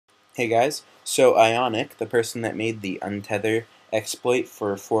Hey guys, so Ionic, the person that made the Untether exploit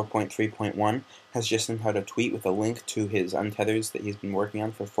for 4.3.1, has just sent out a tweet with a link to his untethers that he's been working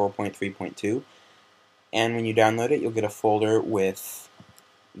on for 4.3.2, and when you download it, you'll get a folder with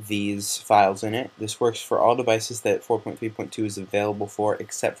these files in it. This works for all devices that 4.3.2 is available for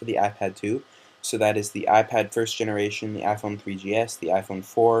except for the iPad 2, so that is the iPad first generation, the iPhone 3GS, the iPhone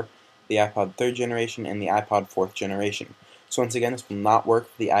 4, the iPod third generation, and the iPod fourth generation. So once again, this will not work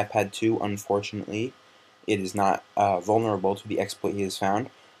for the iPad 2, unfortunately. It is not vulnerable to the exploit he has found.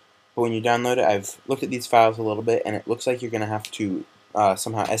 But when you download it, I've looked at these files a little bit, and it looks like you're going to have to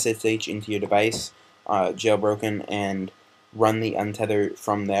somehow SSH into your device, jailbroken, and run the untether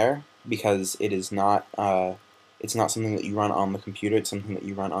from there, because it is not it's not something that you run on the computer, it's something that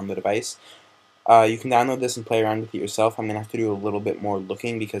you run on the device. You can download this and play around with it yourself. I'm going to have to do a little bit more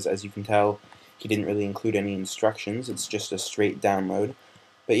looking because, as you can tell, he didn't really include any instructions. It's just a straight download.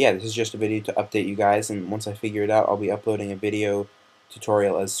 But yeah, this is just a video to update you guys, and once I figure it out, I'll be uploading a video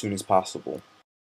tutorial as soon as possible.